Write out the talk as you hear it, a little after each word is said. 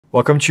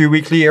Welcome to your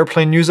weekly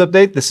airplane news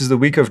update. This is the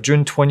week of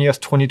June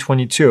 20th,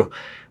 2022.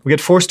 We got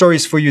 4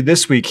 stories for you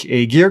this week.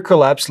 A gear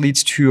collapse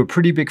leads to a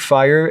pretty big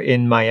fire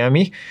in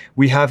Miami.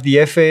 We have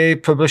the FAA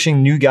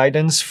publishing new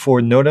guidance for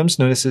NOTAMs,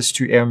 notices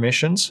to air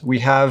missions. We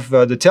have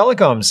the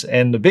telecoms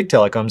and the big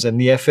telecoms and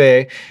the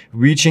FAA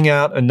reaching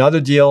out another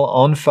deal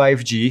on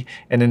 5G.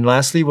 And then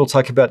lastly, we'll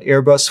talk about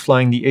Airbus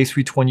flying the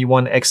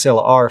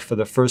A321XLR for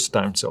the first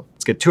time. So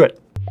let's get to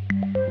it.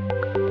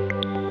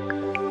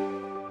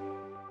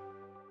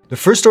 The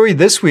first story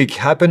this week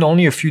happened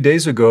only a few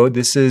days ago.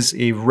 This is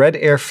a Red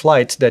Air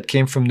flight that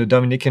came from the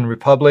Dominican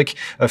Republic,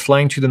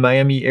 flying to the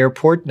Miami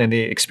airport, and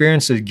they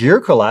experienced a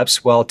gear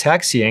collapse while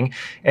taxiing,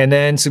 and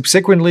then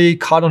subsequently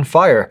caught on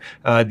fire.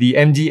 The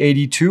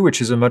MD-82, which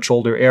is a much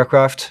older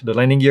aircraft, the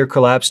landing gear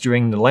collapsed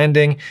during the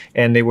landing,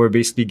 and they were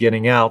basically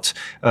getting out,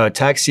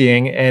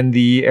 taxiing, and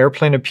the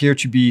airplane appeared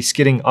to be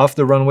skidding off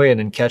the runway and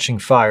then catching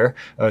fire.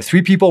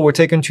 3 people were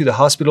taken to the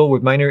hospital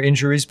with minor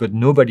injuries, but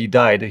nobody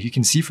died. You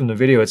can see from the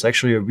video, it's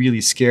actually a really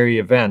scary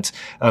event.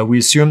 We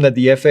assume that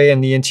the FAA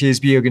and the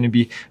NTSB are going to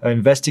be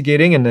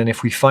investigating, and then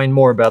if we find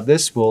more about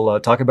this,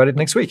 we'll talk about it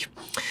next week.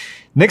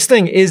 Next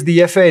thing is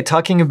the FAA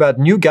talking about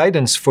new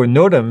guidance for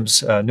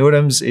NOTAMs.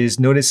 NOTAMs is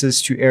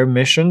notices to air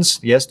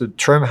missions. Yes, the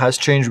term has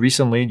changed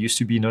recently. It used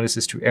to be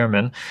notices to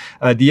airmen.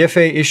 The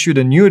FAA issued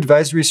a new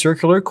advisory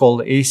circular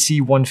called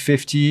AC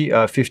 150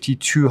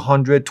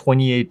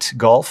 5228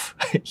 Golf.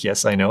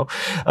 Yes, I know.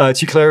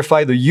 To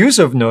clarify the use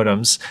of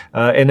NOTAMs.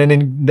 And then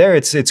in there,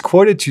 it's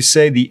quoted to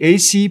say the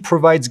AC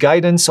provides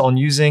guidance on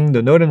using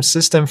the NOTAM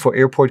system for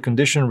airport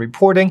condition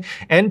reporting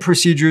and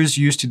procedures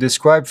used to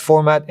describe,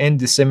 format, and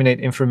disseminate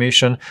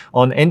information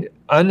on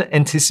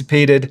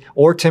unanticipated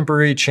or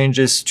temporary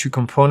changes to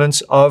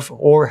components of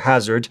or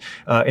hazard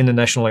in the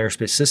national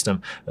airspace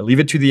system. Leave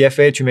it to the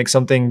FAA to make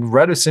something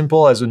rather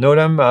simple as a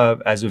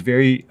NOTAM, as a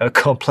very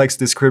complex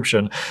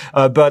description.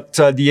 But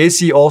the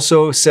AC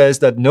also says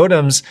that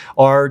NOTAMs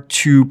are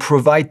to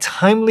provide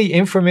timely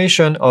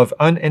information of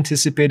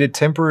unanticipated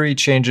temporary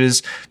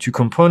changes to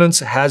components,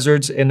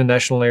 hazards in the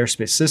national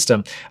airspace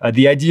system.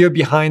 The idea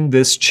behind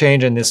this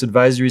change and this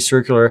advisory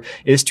circular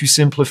is to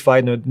simplify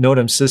the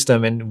NOTAM system,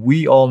 and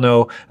we all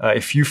know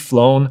if you've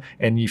flown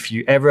and if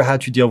you ever had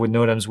to deal with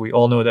NOTAMs, we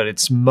all know that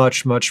it's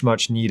much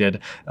needed.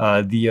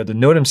 The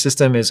NOTAM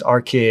system is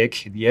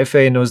archaic. The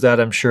FAA knows that,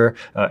 I'm sure.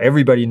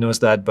 Everybody knows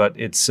that, but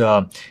it's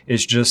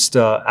just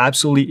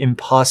absolutely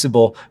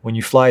impossible when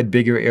you fly at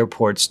bigger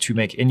airports to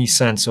make any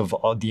sense of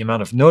the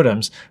amount of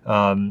NOTAMs,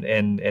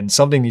 and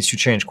something needs to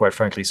change, quite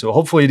frankly. So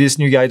hopefully this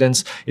new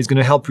guidance is going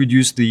to help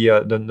reduce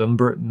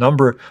the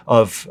number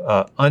of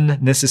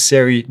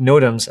unnecessary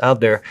NOTAMs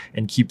out there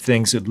and keep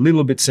things a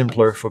little bit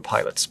simpler for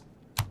pilots.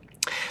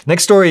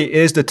 Next story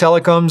is the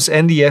telecoms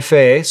and the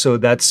FAA. So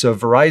that's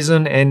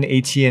Verizon and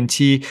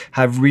AT&T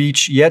have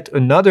reached yet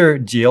another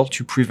deal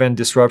to prevent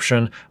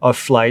disruption of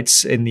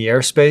flights in the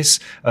airspace.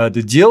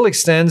 The deal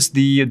extends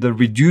the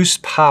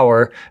reduced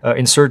power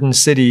in certain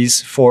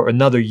cities for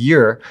another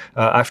year,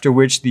 after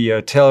which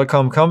the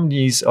telecom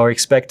companies are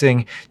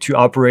expecting to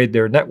operate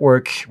their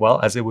network, well,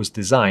 as it was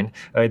designed.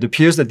 It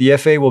appears that the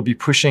FAA will be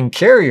pushing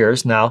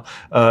carriers now,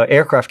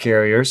 aircraft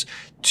carriers,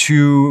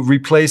 to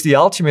replace the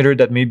altimeter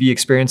that may be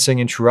experiencing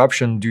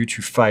interruption due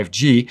to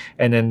 5G,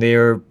 and then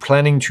they're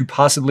planning to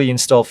possibly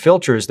install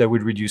filters that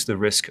would reduce the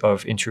risk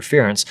of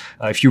interference.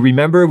 If you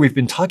remember, we've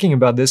been talking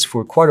about this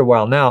for quite a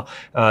while now.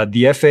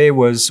 The FAA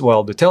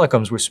the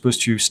telecoms were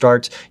supposed to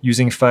start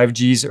using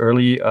 5Gs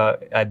early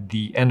at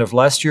the end of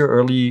last year,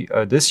 early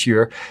this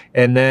year,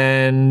 and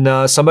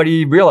then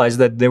somebody realized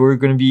that there were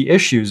going to be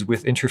issues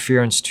with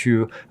interference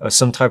to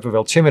some type of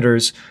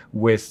altimeters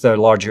with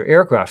larger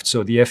aircraft.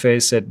 So the FAA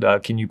said,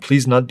 can you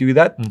please not do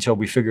that until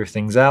we figure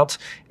things out?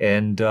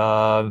 And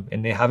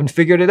they haven't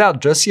figured it out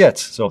just yet.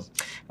 So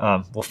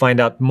we'll find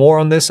out more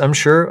on this, I'm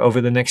sure,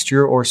 over the next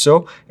year or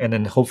so. And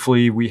then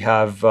hopefully we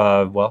have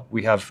a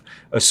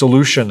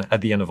solution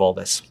at the end of all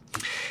this.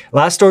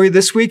 Last story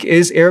this week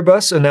is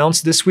Airbus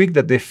announced this week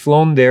that they've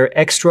flown their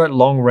extra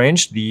long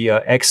range, the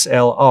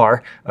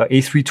XLR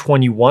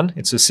A321.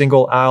 It's a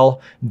single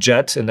aisle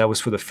jet, and that was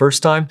for the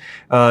first time.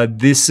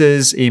 This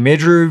is a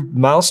major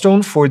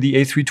milestone for the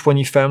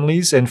A320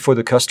 families and for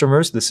the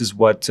customers. This is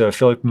what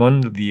Philip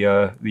Munn, the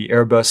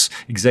Airbus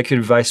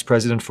Executive Vice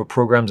President for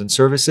Programs and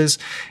Services,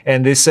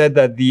 and they said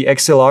that the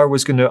XLR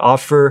was going to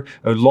offer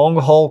a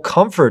long-haul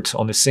comfort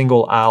on a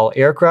single aisle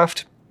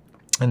aircraft.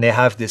 And they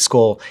have this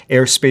called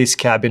airspace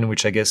cabin,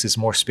 which I guess is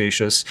more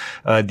spacious.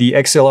 The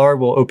XLR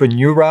will open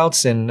new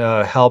routes and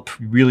help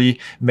really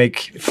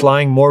make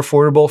flying more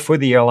affordable for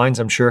the airlines,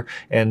 I'm sure,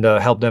 and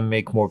help them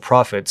make more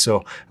profit.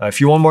 So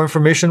if you want more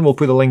information, we'll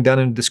put a link down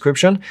in the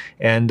description.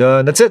 And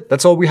that's it.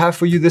 That's all we have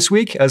for you this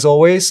week. As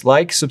always,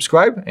 like,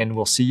 subscribe, and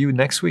we'll see you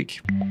next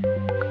week.